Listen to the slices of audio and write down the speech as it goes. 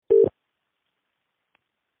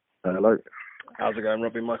Hello. How's it going,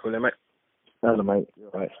 Robbie? Michael here, mate. Hello, mate. You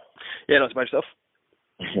all right? Yeah, not too bad yourself.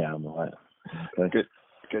 Yeah, I'm all right. Okay.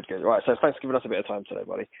 Good. Right, so thanks for giving us a bit of time today,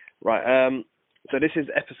 buddy. Right, so this is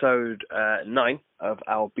episode 9 of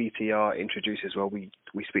our BTR Introduces, where we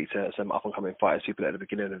speak to some up-and-coming fighters, people at the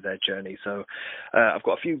beginning of their journey. So I've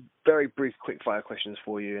got a few very brief, quick-fire questions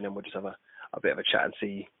for you, and then we'll just have a bit of a chat and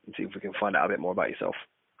see if we can find out a bit more about yourself.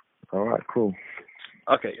 All right, cool.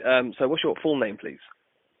 Okay, so what's your full name, please?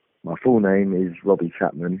 My full name is Robbie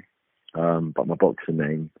Chapman, but my boxing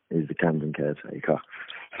name is the Camden Caretaker.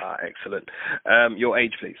 Excellent. Your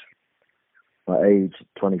age, please? My age,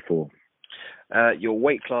 24. Your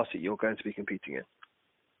weight class that you're going to be competing in?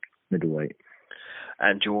 Middleweight.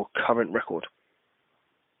 And your current record?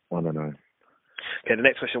 1-0. Okay, the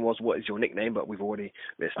next question was, what is your nickname? But we've already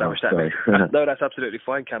established that. Sorry. No, that's absolutely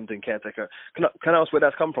fine, Camden Caretaker. Can I ask where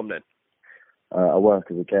that's come from then? I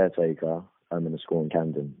work as a caretaker. I'm in a school in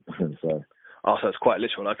Camden. So it's quite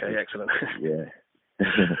literal. Okay, excellent. Yeah.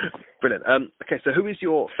 Brilliant. Okay, so who is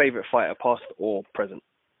your favourite fighter, past or present?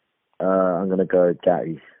 I'm going to go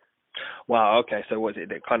Gatty. Wow, okay, so what is it,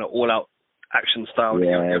 the kind of all-out action style that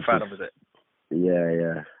you're a fan of, is it?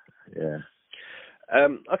 Yeah.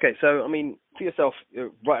 Okay, so, I mean, for yourself,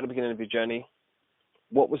 right at the beginning of your journey,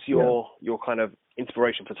 what was your kind of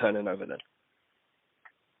inspiration for turning over then?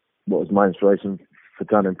 What was my inspiration for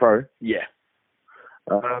turning pro? Yeah.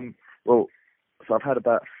 Well, so I've had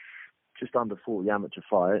about just under 40 amateur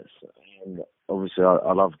fights, and obviously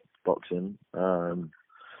I love boxing.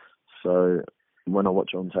 So when I watch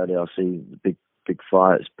it on telly, I see the big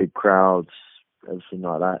fights, big crowds, everything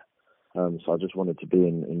like that. So I just wanted to be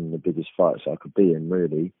in the biggest fights I could be in,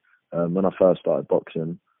 really. When I first started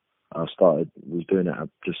boxing, was doing it. I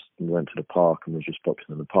just went to the park and was just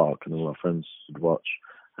boxing in the park, and all my friends would watch.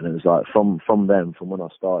 And it was like from when I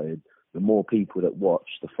started, the more people that watch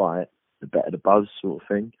the fight, the better the buzz, sort of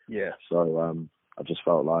thing. Yeah. So I just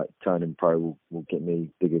felt like turning pro will get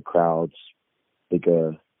me bigger crowds,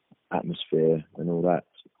 bigger atmosphere, and all that.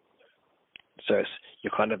 So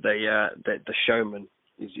you're kind of the showman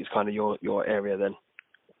is kind of your area then.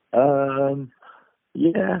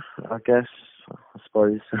 Yeah, I guess. I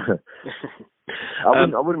suppose. I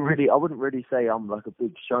wouldn't really say I'm like a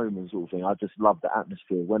big showman sort of thing. I just love the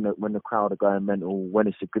atmosphere when the crowd are going mental, when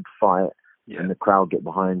it's a good fight, and the crowd get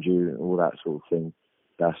behind you, and all that sort of thing.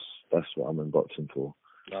 That's what I'm in boxing for.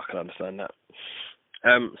 I can understand that.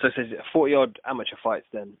 So it says 40-odd amateur fights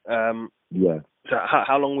then. Yeah. So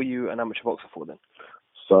how long were you an amateur boxer for then?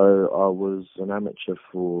 So I was an amateur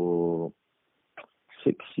for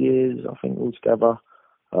 6 years, I think, altogether.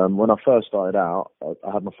 When I first started out,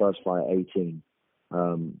 I had my first fight at 18.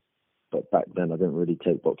 But back then, I didn't really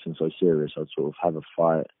take boxing so serious. I'd sort of have a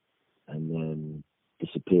fight and then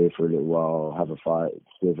disappear for a little while, have a fight,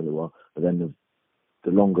 disappear for a little while. But then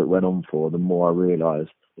the longer it went on for, the more I realised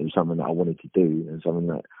it was something that I wanted to do and something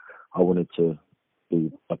that I wanted to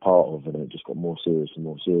be a part of, and it just got more serious and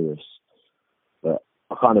more serious. But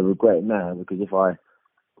I kind of regret it now, because if I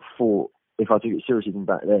took it seriously even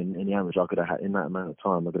back then, in the amateur, I could have had, in that amount of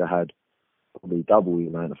time, I could have had probably double the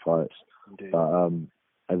amount of fights. Indeed. But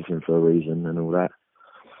everything for a reason and all that.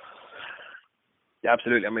 Yeah,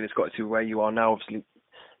 absolutely. I mean, it's got to where you are now. Obviously,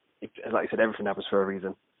 like you said, everything happens for a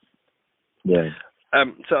reason. Yeah.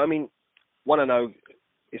 So, I mean, want to know,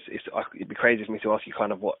 it'd be crazy for me to ask you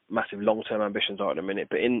kind of what massive long-term ambitions are at the minute,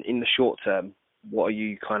 but in the short term, what are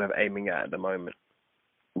you kind of aiming at the moment?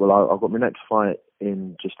 Well, I've got my next fight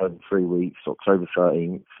in just over 3 weeks, October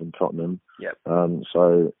 13th in Tottenham. Yep.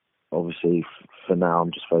 So obviously for now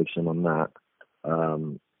I'm just focusing on that,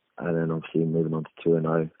 and then obviously moving on to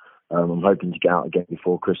 2-0. I'm hoping to get out again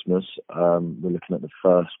before Christmas. We're looking at the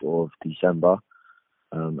 1st of December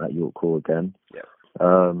at York Hall again. Yep.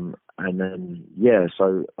 And then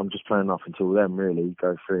so I'm just playing up until then, really,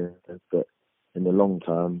 go through. But in the long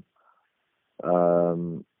term,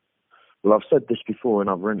 well, I've said this before in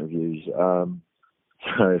other interviews,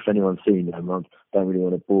 so if anyone's seen them, I don't really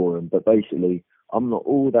want to bore them, but basically, I'm not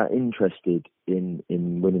all that interested in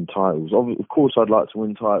winning titles. Of course, I'd like to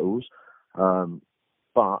win titles,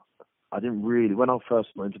 but I didn't really, when I first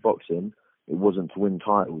went into boxing, it wasn't to win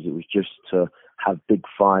titles, it was just to have big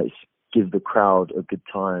fights, give the crowd a good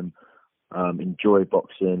time, enjoy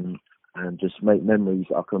boxing, and just make memories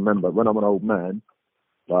I can remember. When I'm an old man,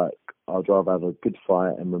 like, I'd rather have a good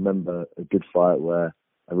fight and remember a good fight where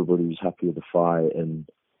everybody was happy with the fight and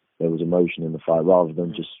there was emotion in the fight, rather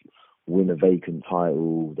than just win a vacant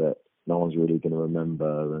title that no one's really going to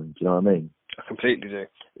remember. And do you know what I mean? I completely do.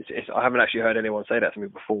 I haven't actually heard anyone say that to me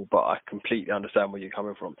before, but I completely understand where you're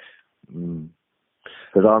coming from.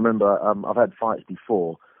 Because I remember I've had fights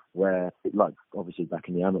before where, like obviously back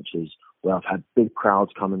in the amateurs, where I've had big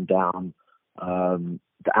crowds coming down.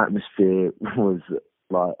 The atmosphere was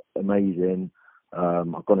like amazing.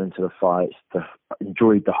 I've gone into the fights,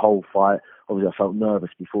 enjoyed the whole fight. Obviously, I felt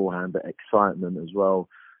nervous beforehand, but excitement as well.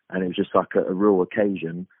 And it was just like a real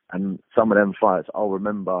occasion. And some of them fights I'll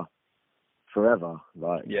remember forever,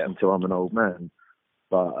 like until I'm an old man.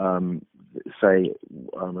 But say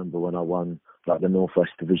I remember when I won like the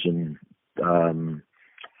Northwest Division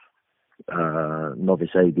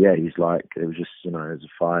novice ABAs, like it was just, you know, it was a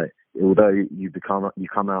fight. Although you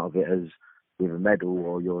come out of it as with a medal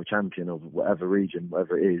or you're a champion of whatever region,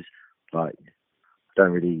 whatever it is, like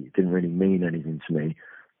didn't really mean anything to me.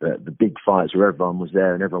 But the big fights where everyone was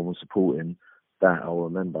there and everyone was supporting, that I'll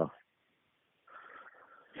remember.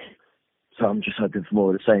 So I'm just hoping for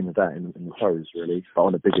more of the same of that in the pros, really, but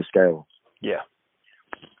on a bigger scale. Yeah.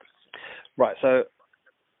 Right. So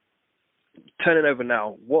turning over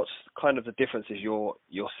now, what's kind of the differences you're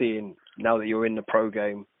seeing now that you're in the pro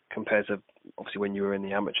game compared to obviously when you were in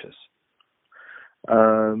the amateurs?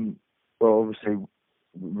 Well, obviously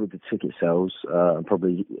with the ticket sales, you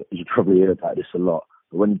probably hear about this a lot.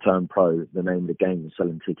 But when you turn pro, the name of the game is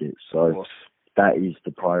selling tickets. So that is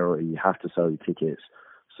the priority. You have to sell your tickets.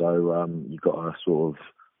 So you've got to sort of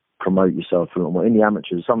promote yourself a lot more. In the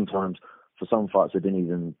amateurs, sometimes for some fights I didn't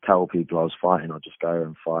even tell people I was fighting. I just go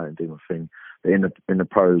and fight and do my thing. But in the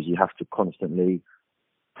pros, you have to constantly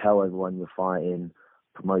tell everyone you're fighting,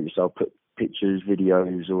 promote yourself, put pictures,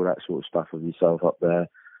 videos, all that sort of stuff of yourself up there.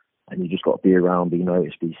 And you just got to be around, be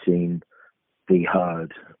noticed, be seen, be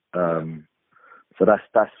heard. So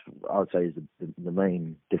that's I would say is the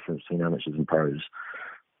main difference between amateurs and pros.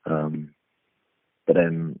 But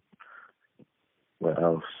then what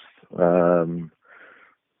else?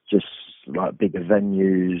 Just like bigger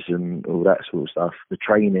venues and all that sort of stuff. The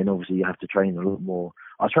training, obviously, you have to train a lot more.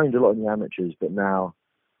 I trained a lot in the amateurs, but now,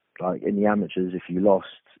 like in the amateurs, if you lost,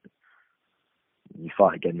 you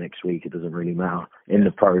fight again next week. It doesn't really matter. In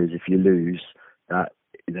the pros, if you lose,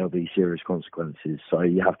 there'll be serious consequences. So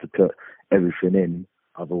you have to put everything in.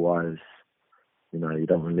 Otherwise, you know, you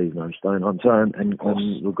don't want to leave no stone unturned and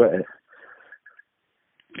regret it.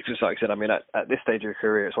 Just like I said, I mean, at this stage of your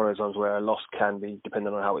career, it's one of those ones where a loss can be,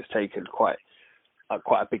 depending on how it's taken, quite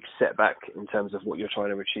a big setback in terms of what you're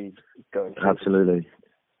trying to achieve going forward. Absolutely,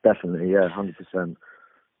 definitely, yeah, 100%.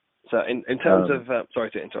 So in terms of sorry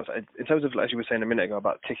to interrupt. In terms of, as you were saying a minute ago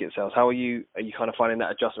about ticket sales, how are you kind of finding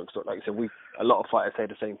that adjustment? Because like I said, a lot of fighters say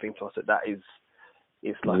the same thing to us, that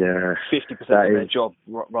it's like 50% of their job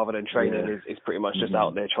rather than training is pretty much just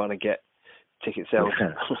out there trying to get ticket sales.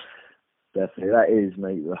 Yeah. Definitely, that is,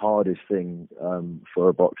 mate, the hardest thing for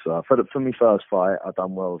a boxer. For my first fight, I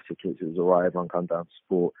done well with tickets. It was alright. Everyone come down to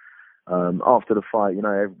support. After the fight, you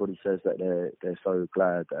know, everybody says that they're so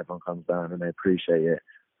glad that everyone comes down and they appreciate it.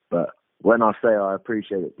 But when I say I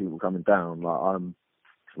appreciate people coming down, like I'm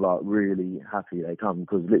like really happy they come,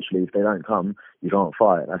 because literally if they don't come, you can't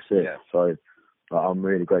fight. That's it. Yeah. So like, I'm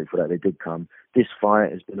really grateful that they did come. This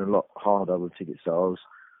fight has been a lot harder with ticket sales,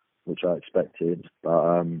 which I expected,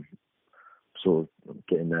 but sort of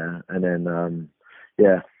getting there. And then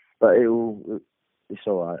but it's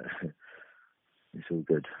all right. It's all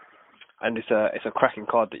good. And it's a cracking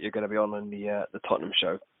card that you're going to be on the Tottenham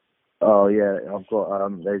show. Oh yeah, I've got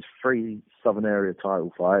there's 3 Southern Area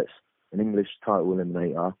title fights, an English title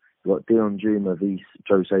eliminator. You've got Dion Juma v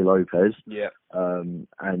Jose Lopez. Yeah. And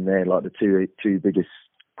they're like the two biggest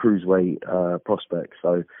cruiserweight prospects,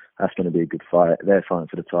 so that's going to be a good fight. They're fighting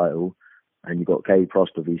for the title. And you've got Kay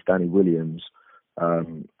Prosper v Danny Williams,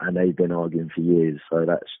 and they've been arguing for years, so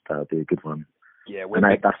that'll be a good one. Yeah,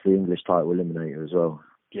 that's the English title eliminator as well.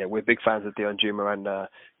 Yeah, we're big fans of Dion Juma and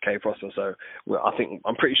Kay Prosper, so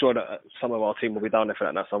I'm pretty sure that some of our team will be down there for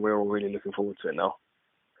that now, so we're all really looking forward to it now.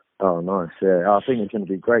 Oh, nice, yeah. I think it's going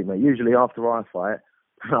to be great, mate. Usually after I fight,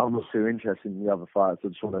 I'm not too interested in the other fights. I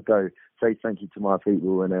just want to go say thank you to my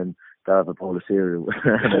people and then go have a bowl of cereal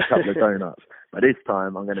and a couple of donuts. But this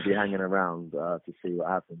time I'm going to be hanging around to see what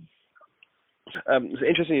happens. It's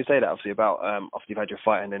interesting you say that, obviously, about after you've had your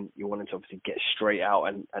fight and then you wanted to obviously get straight out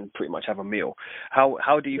and pretty much have a meal.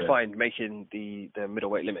 How do you find making the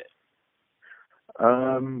middleweight limit?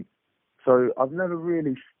 So I've never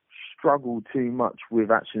really struggled too much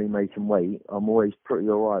with actually making weight. I'm always pretty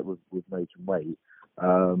all right with making weight.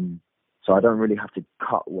 So I don't really have to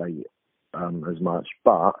cut weight as much.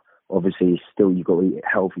 But obviously still you've got to eat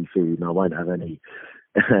healthy food, and I won't have any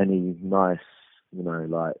nice, you know,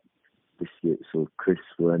 like biscuits or crisps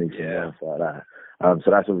or anything else like that.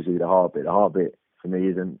 So that's obviously the hard bit. The hard bit for me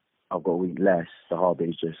isn't I've got to eat less. The hard bit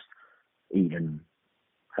is just eating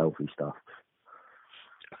healthy stuff.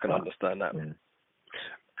 I can understand that. Yeah.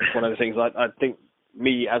 It's one of the things I think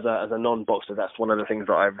me as a non-boxer, that's one of the things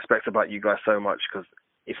that I respect about you guys so much, because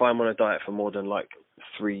if I'm on a diet for more than like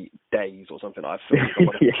 3 days or something, I feel like I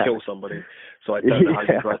want to kill somebody. So I don't know how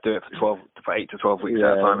you guys do it for 8 to 12 weeks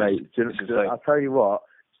at a time. Mate, I'll tell you what,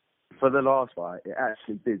 for the last fight, it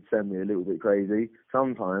actually did send me a little bit crazy.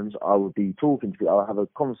 Sometimes I would be talking to people, I'll have a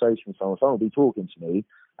conversation with someone will be talking to me,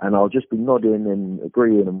 and I'll just be nodding and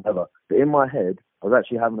agreeing and whatever. But in my head, I was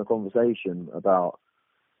actually having a conversation about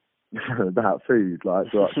food, like,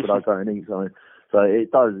 should I go and eat something? So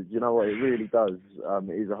it does, you know what, it really does.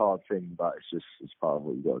 It is a hard thing, but it's part of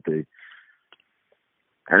what you got to do.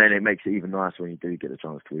 And then it makes it even nicer when you do get a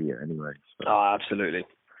chance to eat it anyway. So. Oh, absolutely.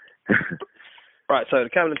 Right, so the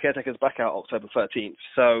Camden Caretaker is back out October 13th.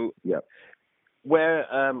 So yep. Where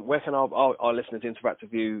can our listeners interact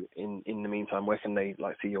with you in the meantime? Where can they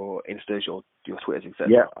see your Instas, your Twitters, etc.?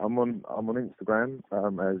 Yeah, I'm on Instagram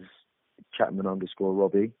as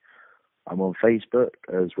Chapman_Robbie. I'm on Facebook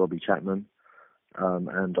as Robbie Chapman,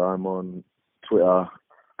 and I'm on Twitter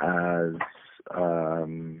as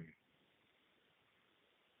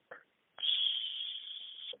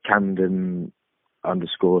Camden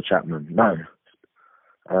 _Chapman. No.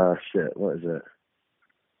 What is it?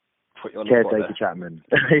 Caretaker Chapman.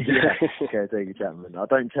 Yeah, Caretaker Chapman. I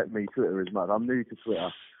don't check me Twitter as much. I'm new to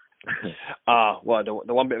Twitter. Well,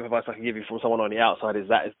 the one bit of advice I can give you from someone on the outside is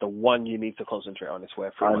that is the one you need to concentrate on. It's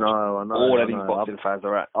where I know. All of these boxing fans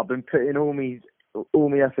are at. I've been putting all my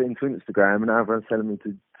effort into Instagram, and now everyone's telling me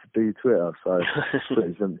to do Twitter. So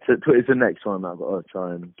Twitter's the next one that I've got to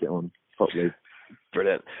try and get on properly.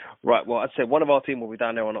 Brilliant. Right, well, I'd say one of our team will be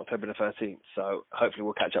down there on October the 13th, so hopefully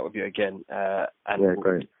we'll catch up with you again and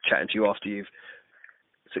we'll be chatting to you after you've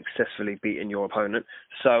successfully beaten your opponent.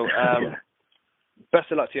 So,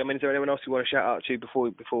 best of luck to you. I mean, is there anyone else you want to shout out to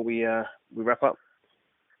before we wrap up?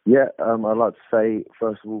 Yeah, I'd like to say,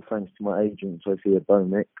 first of all, thanks to my agent, Sophia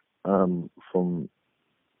Bomick, from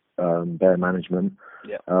Bear Management.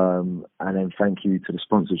 Yeah. And then thank you to the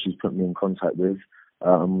sponsors she's put me in contact with.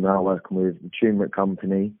 I'm now working with the Turmeric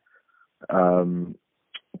Company,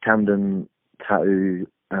 Camden Tattoo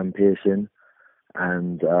and Piercing,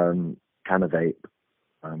 and Canavape.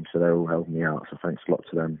 So they're all helping me out. So thanks a lot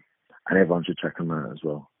to them. And everyone should check them out as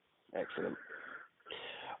well. Excellent.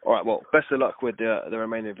 All right, well, best of luck with the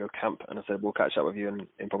remainder of your camp. And I said we'll catch up with you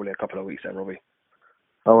in probably a couple of weeks then, Robbie.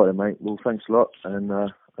 All right, then, mate. Well, thanks a lot. And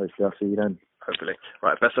hopefully I'll see you then. Hopefully.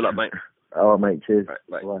 Right, best of luck, mate. All right, mate. Cheers. Right,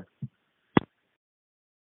 bye. Bye.